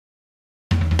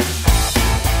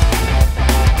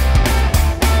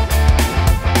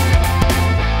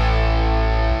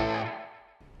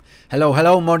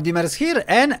Hello, Mordimers here,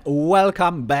 and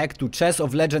welcome back to Chess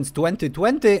of Legends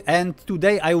 2020. And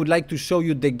today I would like to show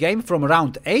you the game from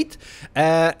round 8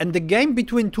 and the game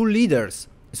between two leaders.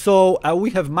 So we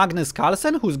have Magnus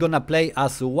Carlsen, who's gonna play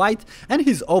as white, and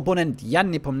his opponent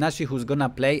Jan Nepomniachtchi, who's gonna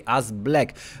play as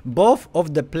black. Both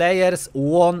of the players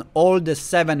won all the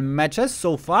 7 matches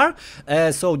so far,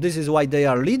 so this is why they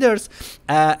are leaders.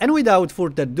 And without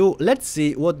further ado, let's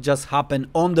see what just happened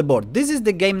on the board. This is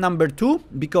the game number 2,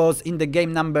 because in the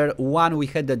game number 1 we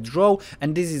had a draw,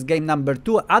 and this is game number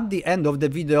 2. At the end of the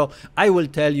video I will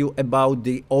tell you about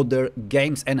the other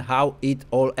games and how it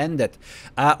all ended.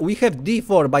 We have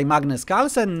d4 by Magnus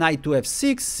Carlsen, knight to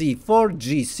f6, c4,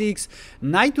 g6,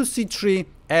 knight to c3,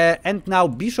 and now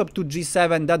bishop to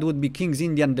g7. That would be King's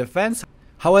Indian defense.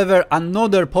 However,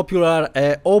 another popular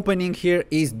opening here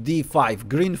is d5,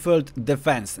 Greenfield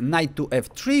defense. Knight to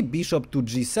f3, bishop to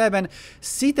g7,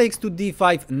 c takes to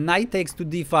d5, knight takes to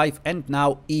d5, and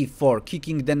now e4,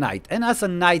 kicking the knight. And as a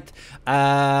knight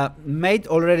made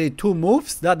already 2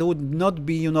 moves, that would not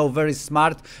be, very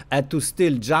smart to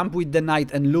still jump with the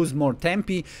knight and lose more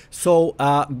tempi. So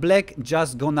black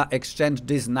just gonna exchange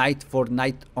this knight for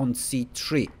knight on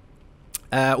c3.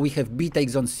 We have b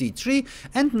takes on c3,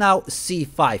 and now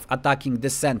c5, attacking the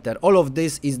center. All of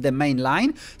this is the main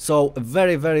line, so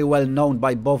very well known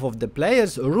by both of the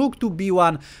players. Rook to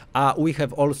b1, we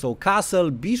have also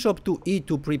castle, bishop to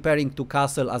e2, preparing to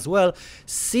castle as well,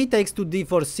 c takes to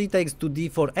d4, c takes to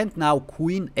d4, and now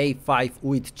queen a5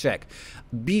 with check.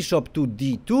 Bishop to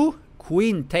d2,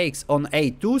 queen takes on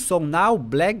a2, so now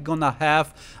black gonna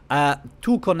have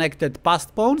 2 connected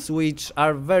passed pawns, which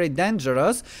are very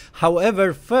dangerous.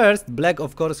 However, first black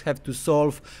of course have to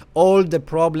solve all the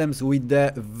problems with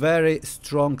the very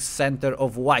strong center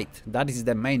of white. That is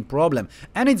the main problem,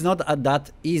 and it's not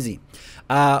that easy.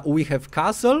 We have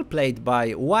castle played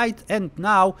by white, and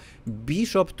now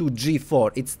bishop to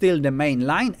g4. It's still the main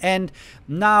line, and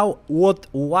now what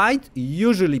white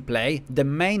usually play, the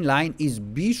main line, is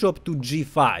bishop to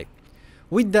g5,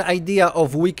 with the idea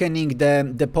of weakening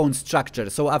the pawn structure.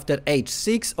 So after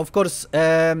h6, of course,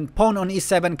 pawn on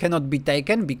e7 cannot be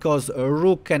taken, because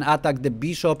rook can attack the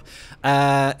bishop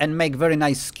and make very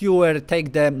nice skewer,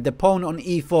 take the pawn on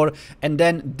e4, and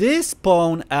then this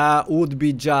pawn would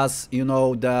be just,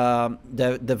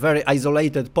 the very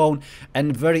isolated pawn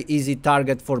and very easy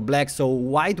target for black. So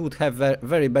white would have a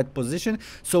very bad position.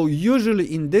 So usually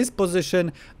in this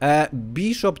position,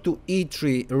 bishop to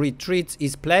e3 retreats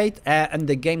is played, and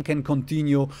the game can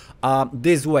continue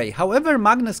this way. However,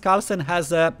 Magnus Carlsen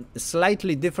has a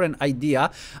slightly different idea,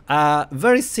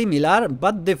 very similar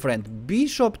but different.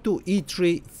 Bishop to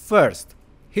e3 first.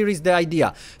 Here is the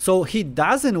idea. So he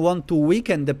doesn't want to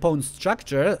weaken the pawn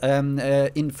structure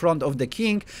in front of the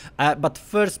king, but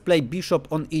first play bishop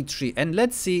on e3. And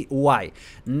let's see why.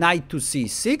 Knight to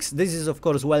c6. This is of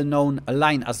course well-known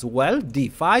line as well.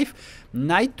 d5.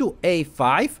 Knight to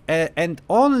a5. And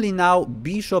only now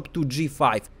bishop to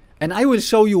g5. And I will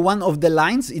show you one of the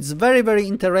lines. It's very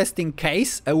interesting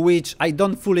case, which I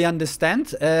don't fully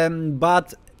understand,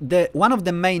 but one of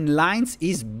the main lines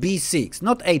is b6,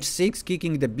 not h6,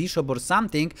 kicking the bishop or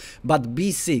something, but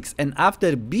b6. And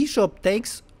after bishop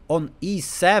takes on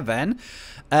e7,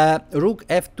 rook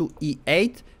f to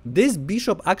e8, this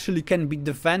bishop actually can be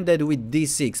defended with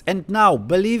d6. And now,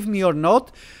 believe me or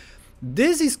not,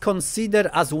 this is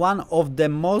considered as one of the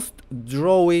most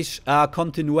drawish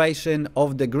continuation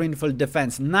of the Greenfield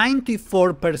defense.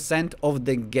 94% of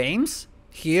the games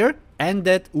here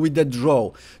ended with a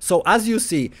draw. So as you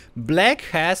see, black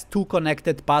has 2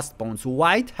 connected passed pawns,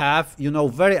 white have,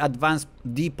 very advanced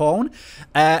d pawn,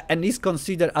 and is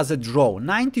considered as a draw.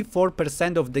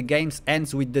 94% of the games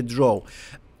ends with the draw.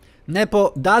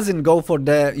 Nepo doesn't go for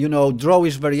the,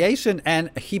 drawish variation, and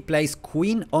he plays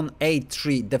queen on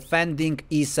a3, defending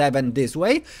e7 this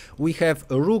way. We have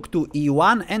rook to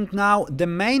e1, and now the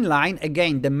main line,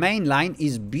 again, the main line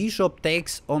is bishop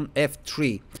takes on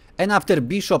f3. And after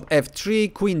bishop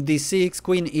f3, queen d6,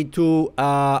 queen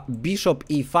e2, bishop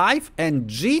e5, and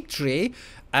g3,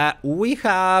 we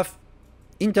have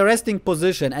interesting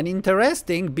position. And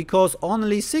interesting because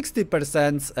only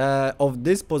 60% of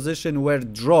this position were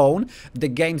drawn. The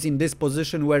games in this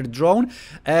position were drawn.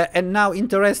 And now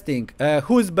interesting,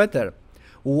 who is better?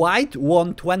 White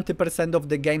won 20% of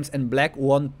the games and black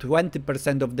won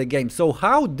 20% of the games. So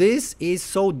how this is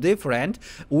so different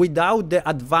without the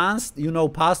advanced,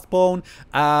 passed pawn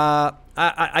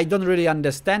I don't really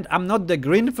understand. I'm not the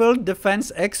Greenfield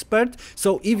defense expert,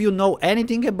 so if you know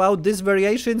anything about these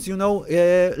variations, you know,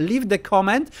 leave the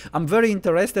comment. I'm very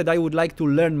interested. I would like to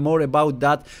learn more about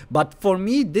that. But for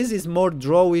me, this is more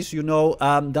drawish, you know,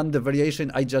 than the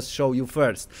variation I just show you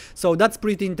first. So that's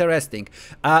pretty interesting.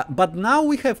 But now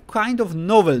we have kind of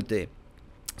novelty.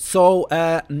 So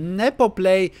Nepo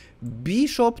play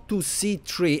bishop to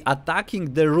c3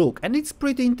 attacking the rook, and it's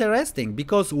pretty interesting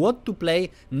because what to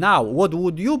play now, what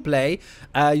would you play,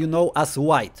 you know, as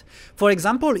white? For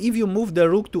example, if you move the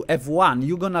rook to f1,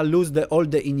 you're gonna lose all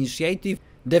the initiative.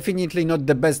 Definitely not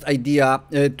the best idea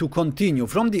to continue.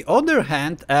 From the other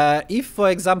hand, if for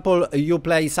example you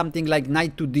play something like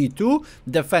knight to d2,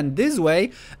 defend this way,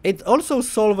 it also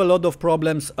solves a lot of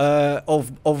problems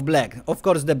of black. Of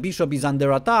course the bishop is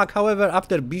under attack, however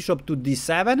after bishop to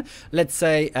d7, let's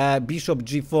say bishop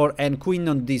g4 and queen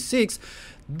on d6,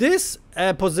 this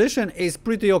position is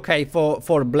pretty okay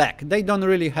for black. They don't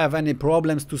really have any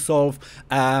problems to solve,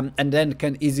 and then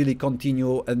can easily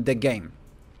continue the game.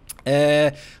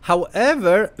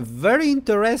 However, very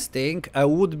interesting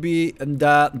would be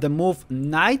the move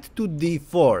knight to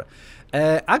d4,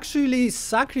 actually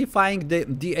sacrificing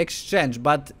the exchange.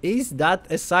 But is that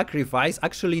a sacrifice?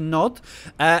 Actually not,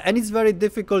 and it's very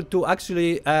difficult to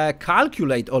actually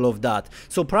calculate all of that.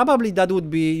 So probably that would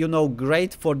be, you know,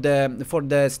 great for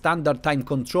the standard time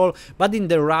control, but in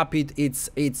the rapid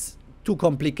it's too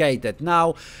complicated.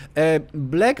 Now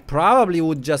black probably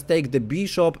would just take the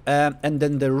bishop, and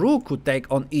then the rook could take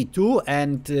on e2,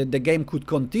 and the game could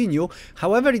continue.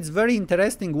 However, it's very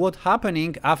interesting what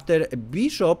happening after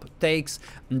bishop takes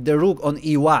the rook on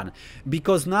e1,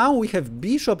 because now we have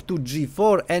bishop to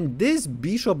g4, and this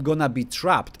bishop gonna be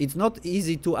trapped. It's not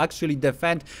easy to actually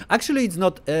defend. Actually, it's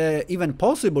not even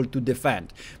possible to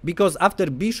defend, because after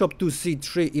bishop to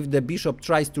c3, if the bishop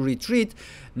tries to retreat,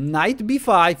 knight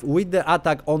b5 with the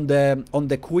attack on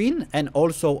the queen and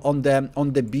also on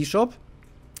the bishop.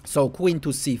 So queen to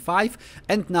c5,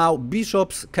 and now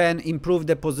bishops can improve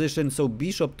the position. So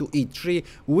bishop to e3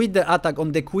 with the attack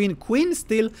on the queen. Queen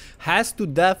still has to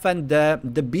defend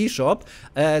the bishop,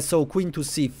 so queen to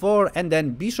c4, and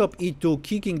then bishop e2,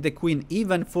 kicking the queen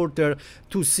even further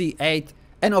to c8.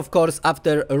 And of course,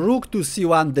 after rook to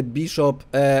c1, the bishop,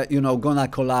 you know, gonna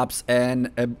collapse, and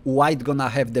white gonna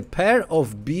have the pair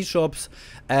of bishops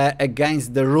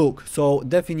against the rook. So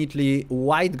definitely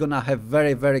white gonna have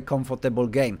very comfortable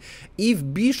game.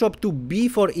 If bishop to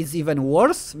b4 is even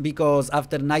worse, because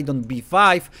after knight on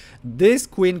b5, this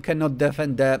queen cannot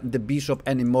defend the bishop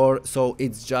anymore. So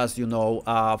it's just, you know,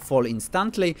 fall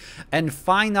instantly. And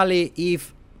finally,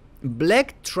 if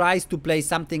black tries to play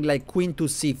something like queen to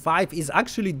c5, is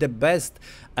actually the best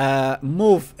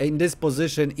move in this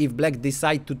position if black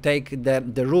decide to take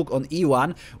the rook on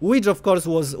e1, which of course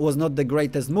was not the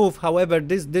greatest move. However,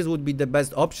 this would be the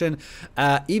best option.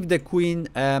 If the queen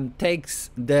takes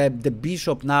the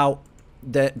bishop, now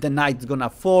the knight's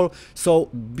gonna fall. So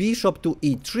bishop to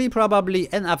e3 probably,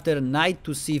 and after knight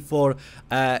to c4,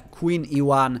 queen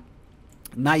e1,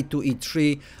 knight to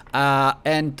e3,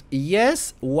 and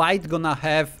yes, white gonna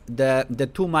have the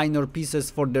two minor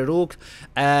pieces for the rook,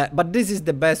 but this is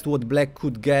the best what black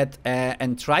could get,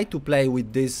 and try to play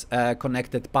with this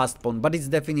connected passed pawn, but it's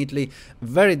definitely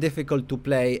very difficult to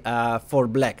play for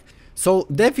black. So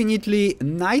definitely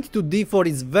knight to d4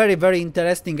 is very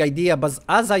interesting idea, but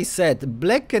as I said,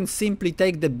 black can simply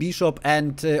take the bishop,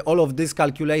 and all of this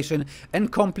calculation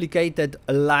and complicated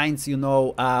lines, you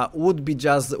know, would be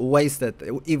just wasted,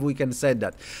 if we can say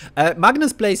that.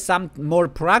 Magnus plays some more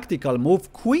practical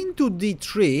move, queen to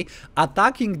d3,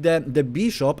 attacking the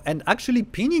bishop and actually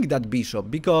pinning that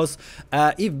bishop, because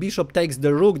if bishop takes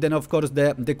the rook, then of course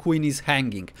the queen is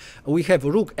hanging. We have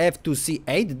rook f to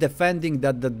c8, defending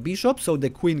that bishop, so the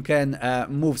queen can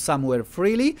move somewhere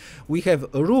freely. We have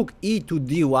rook e to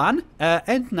d1,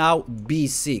 and now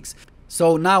b6.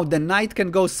 So now the knight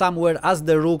can go somewhere, as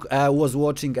the rook was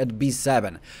watching at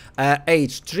b7.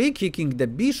 h3, kicking the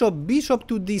bishop, bishop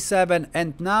to d7,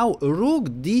 and now rook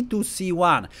d to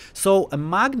c1. So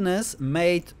Magnus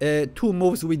made two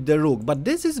moves with the rook, but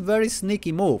this is very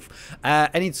sneaky move,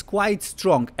 and it's quite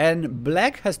strong, and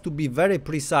black has to be very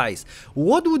precise.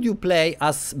 What would you play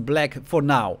as black for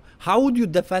now? How would you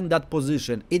defend that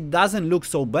position? It doesn't look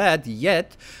so bad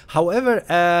yet.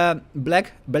 However,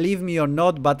 black, believe me or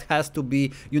not, but has to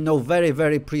be, you know,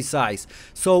 very precise.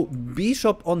 So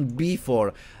bishop on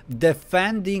b4,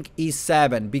 defending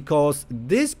e7, because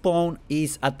this pawn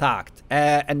is attacked,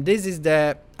 and this is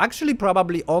actually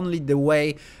probably only the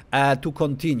way to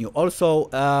continue. Also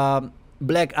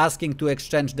black asking to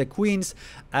exchange the queens,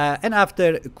 and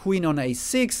after queen on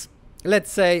a6,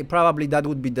 let's say probably that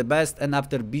would be the best, and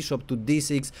after bishop to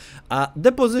d6,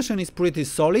 the position is pretty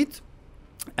solid.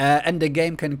 And the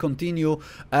game can continue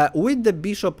with the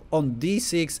bishop on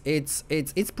d6.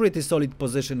 It's pretty solid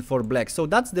position for black, so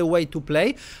that's the way to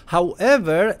play.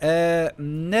 However,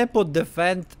 Nepo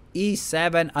defend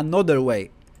e7 another way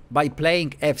by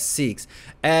playing f6,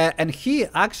 and he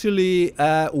actually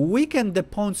weakened the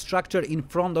pawn structure in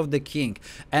front of the king,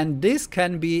 and this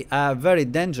can be very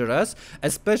dangerous,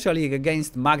 especially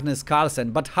against Magnus Carlsen.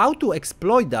 But how to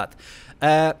exploit that?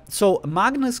 So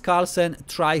Magnus Carlsen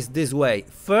tries this way.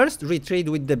 First, retreat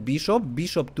with the bishop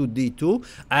to d2,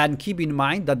 and keep in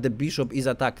mind that the bishop is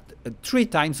attacked 3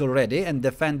 times already and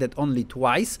defended only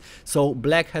twice, so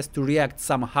black has to react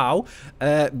somehow.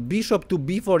 Bishop to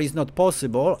b4 is not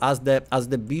possible, as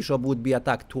the bishop would be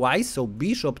attacked twice, so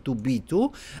bishop to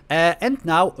b2, and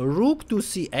now rook to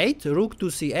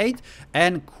c8,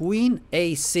 and queen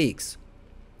a6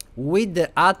 with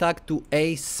the attack to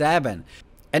a7.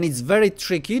 And it's very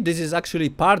tricky. This is actually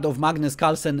part of Magnus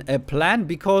Carlsen plan,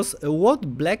 because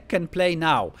what black can play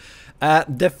now?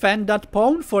 Defend that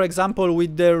pawn, for example,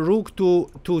 with the rook to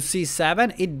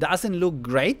c7. It doesn't look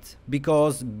great,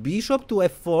 because bishop to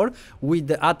f4 with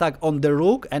the attack on the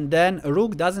rook, and then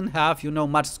rook doesn't have, you know,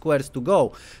 much squares to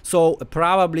go. So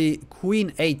probably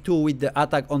queen a2 with the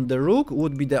attack on the rook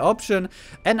would be the option.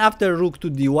 And after rook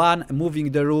to d1,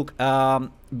 moving the rook,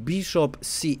 bishop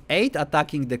c8,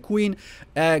 attacking the queen.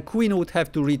 Queen would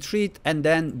have to retreat, and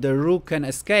then the rook can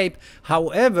escape.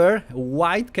 However,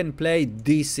 white can play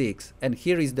d6, and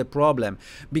here is the problem,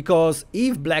 because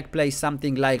if black plays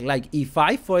something like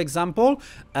e5, for example,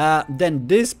 then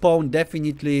this pawn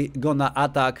definitely gonna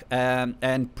attack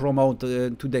and promote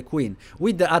to the queen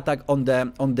with the attack on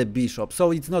the bishop.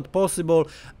 So it's not possible.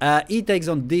 E takes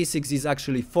on d6 is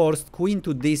actually forced. Queen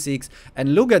to d6,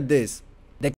 and look at this,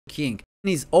 the king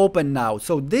is open now.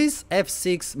 So this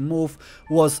f6 move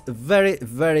was very,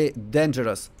 very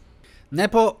dangerous.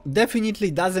 Nepo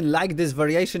definitely doesn't like this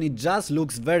variation. It just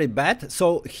looks very bad.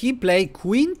 So he played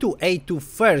queen to a2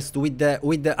 first with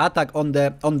the attack on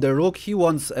the rook. He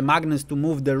wants Magnus to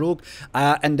move the rook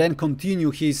and then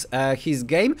continue his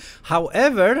game.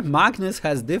 However, Magnus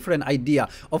has different idea.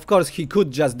 Of course, he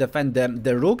could just defend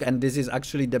the rook, and this is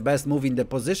actually the best move in the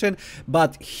position,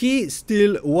 but he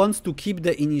still wants to keep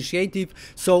the initiative,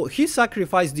 so he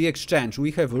sacrificed the exchange.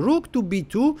 We have rook to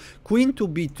b2, queen to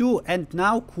b2, and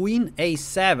now queen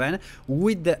a7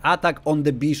 with the attack on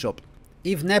the bishop.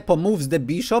 If Nepo moves the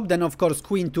bishop, then of course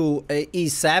queen to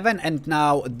e7, and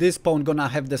now this pawn gonna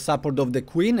have the support of the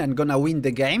queen and gonna win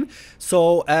the game.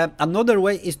 So another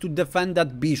way is to defend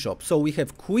that bishop. So we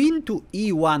have queen to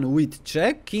e1 with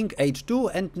check, king h2,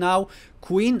 and now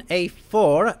queen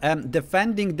a4,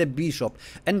 defending the bishop.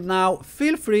 And now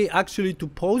feel free actually to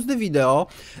pause the video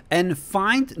and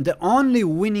find the only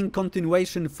winning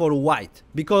continuation for white,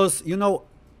 because you know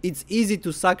it's easy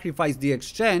to sacrifice the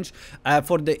exchange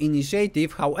for the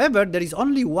initiative. However, there is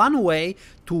only one way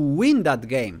to win that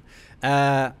game,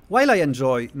 while I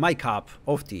enjoy my cup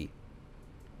of tea.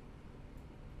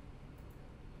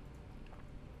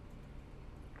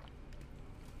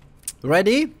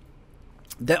 Ready?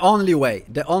 The only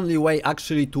way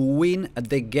actually to win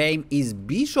the game is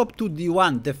bishop to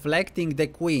d1, deflecting the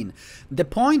queen. The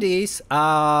point is,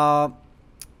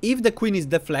 if the queen is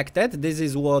deflected, this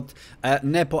is what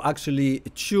Nepo actually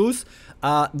choose,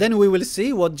 then we will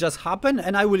see what just happened,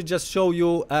 and I will just show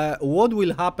you what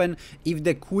will happen if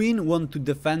the queen want to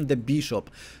defend the bishop.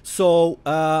 So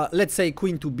let's say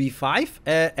queen to b5,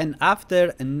 and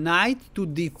after knight to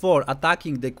d4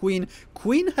 attacking the queen,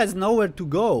 queen has nowhere to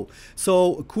go.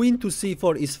 So queen to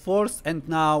c4 is forced, and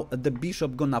now the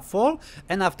bishop gonna fall,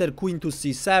 and after queen to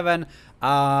c7,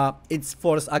 it's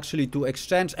forced actually to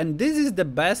exchange, and this is the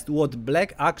best what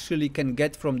black actually can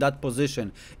get from that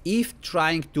position if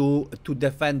trying to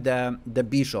defend the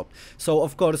bishop. So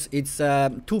of course it's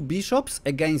 2 bishops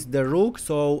against the rook,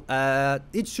 so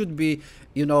it should be,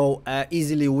 you know,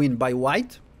 easily win by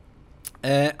white.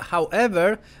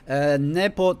 However,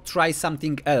 Nepo tries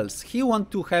something else. He wants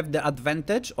to have the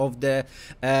advantage of the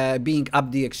being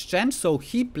up the exchange, so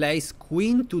he plays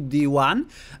queen to d1,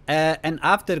 and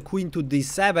after queen to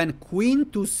d7, queen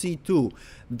to c2,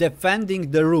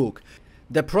 defending the rook.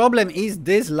 The problem is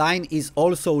this line is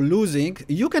also losing.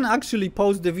 You can actually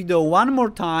pause the video one more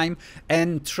time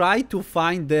and try to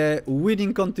find the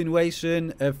winning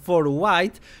continuation for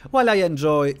white, while I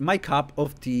enjoy my cup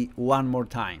of tea one more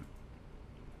time.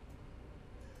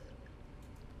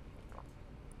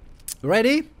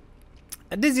 Ready?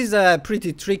 This is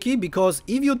pretty tricky, because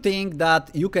if you think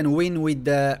that you can win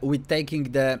with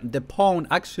taking the pawn,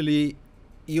 actually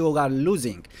you are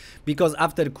losing, because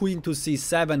after queen to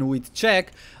c7 with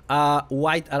check,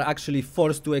 white are actually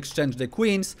forced to exchange the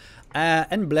queens,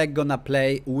 and black gonna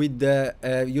play with the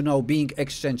you know, being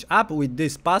exchanged up with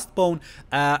this passed pawn,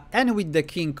 and with the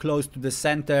king close to the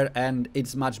center, and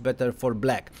it's much better for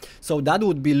black. So that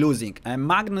would be losing.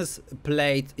 Magnus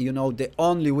played, you know, the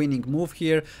only winning move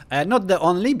here, not the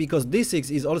only, because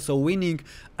d6 is also winning,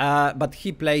 but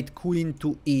he played queen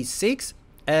to e6.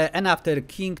 And after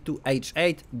king to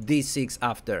h8, d6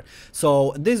 after.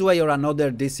 So this way or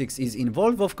another, d6 is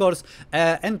involved, of course,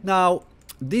 and now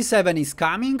d7 is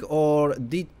coming, or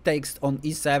d takes on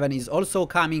e7 is also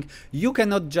coming. You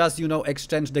cannot just, you know,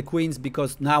 exchange the queens,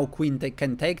 because now queen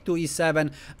can take to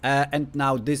e7, and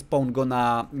now this pawn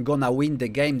gonna win the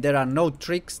game. There are no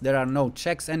tricks, there are no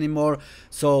checks anymore,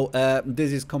 so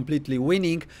this is completely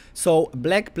winning. So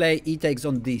black play e takes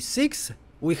on d6.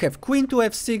 We have queen to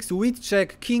f6 with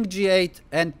check, king g8,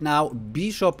 and now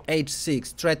bishop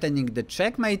h6, threatening the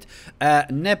checkmate.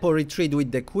 Nepo retreat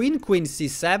with the queen, queen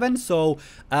c7, so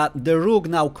the rook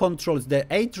now controls the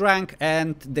 8th rank,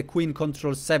 and the queen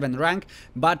controls 7th rank,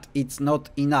 but it's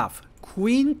not enough.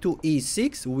 Queen to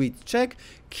e6 with check,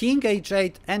 king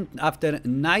h8, and after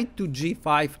knight to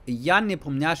g5, Jan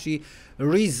Nepomniachtchi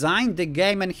resigned the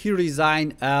game, and he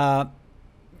resigned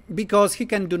because he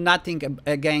can do nothing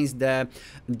against the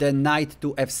knight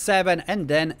to f7, and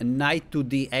then knight to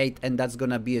d8, and that's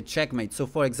gonna be a checkmate. So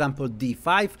for example,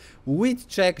 d5 with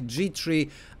check, g3,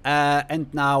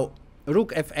 and now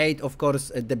rook f8, of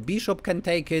course, the bishop can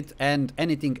take it, and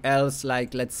anything else,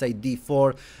 like let's say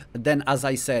d4, then as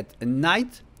I said,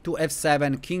 knight to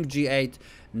f7, king g8,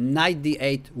 knight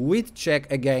d8 with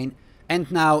check again. And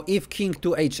now if king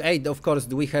to h8, of course,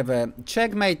 we have a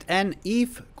checkmate, and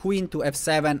if queen to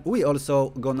f7, we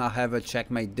also gonna have a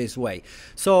checkmate this way.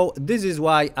 So this is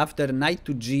why after knight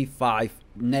to g5,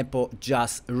 Nepo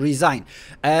just resigned.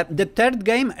 The third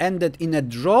game ended in a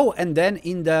draw, and then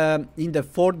in the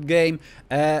fourth game,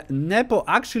 Nepo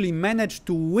actually managed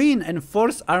to win and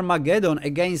force Armageddon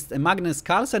against Magnus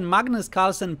Carlsen. Magnus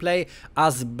Carlsen play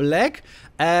as black,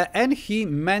 and he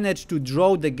managed to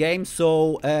draw the game.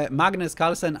 So Magnus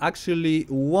Carlsen actually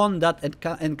won that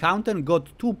encounter, got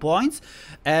 2 points,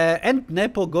 and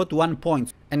Nepo got 1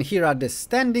 point. And here are the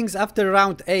standings after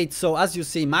round 8. So as you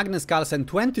see, Magnus Carlsen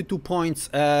 22 points,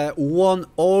 won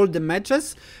all the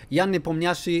matches. Jan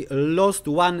Nepomniachtchi lost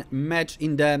 1 match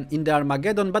in the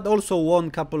Armageddon, but also won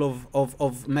a couple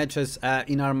of matches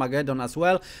in Armageddon as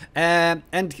well. And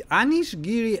Anish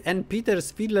Giri and Peter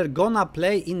Svidler gonna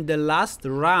play in the last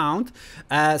round,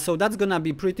 so that's gonna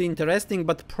be pretty interesting.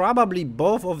 But probably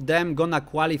both of them gonna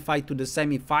qualify to the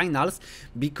semi-finals,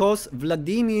 because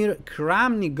Vladimir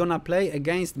Kramnik gonna play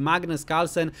against Magnus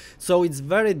Carlsen. So it's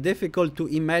very difficult to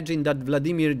imagine that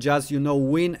Vladimir just, you know,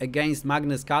 win against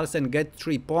Magnus Carlsen, get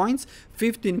 3 points,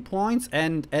 15 points,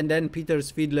 and then Peter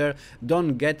Svidler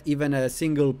don't get even a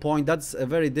single point. That's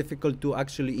very difficult to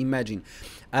actually imagine.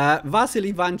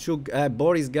 Vasyl Ivanchuk,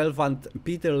 Boris Gelfand,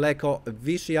 Peter Leko,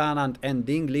 Viswanathan Anand, and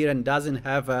Liren doesn't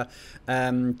have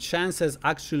chances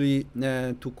actually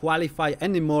to qualify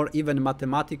anymore, even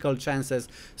mathematical chances.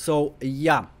 So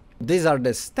yeah, these are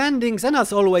the standings, and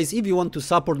as always, if you want to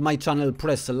support my channel,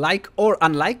 press like or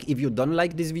unlike if you don't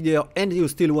like this video and you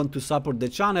still want to support the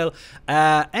channel,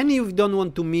 and you don't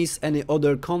want to miss any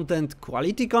other content,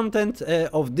 quality content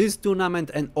of this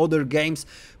tournament and other games,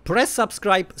 press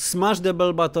subscribe, smash the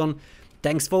bell button.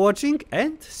 Thanks for watching,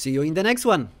 and see you in the next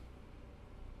one.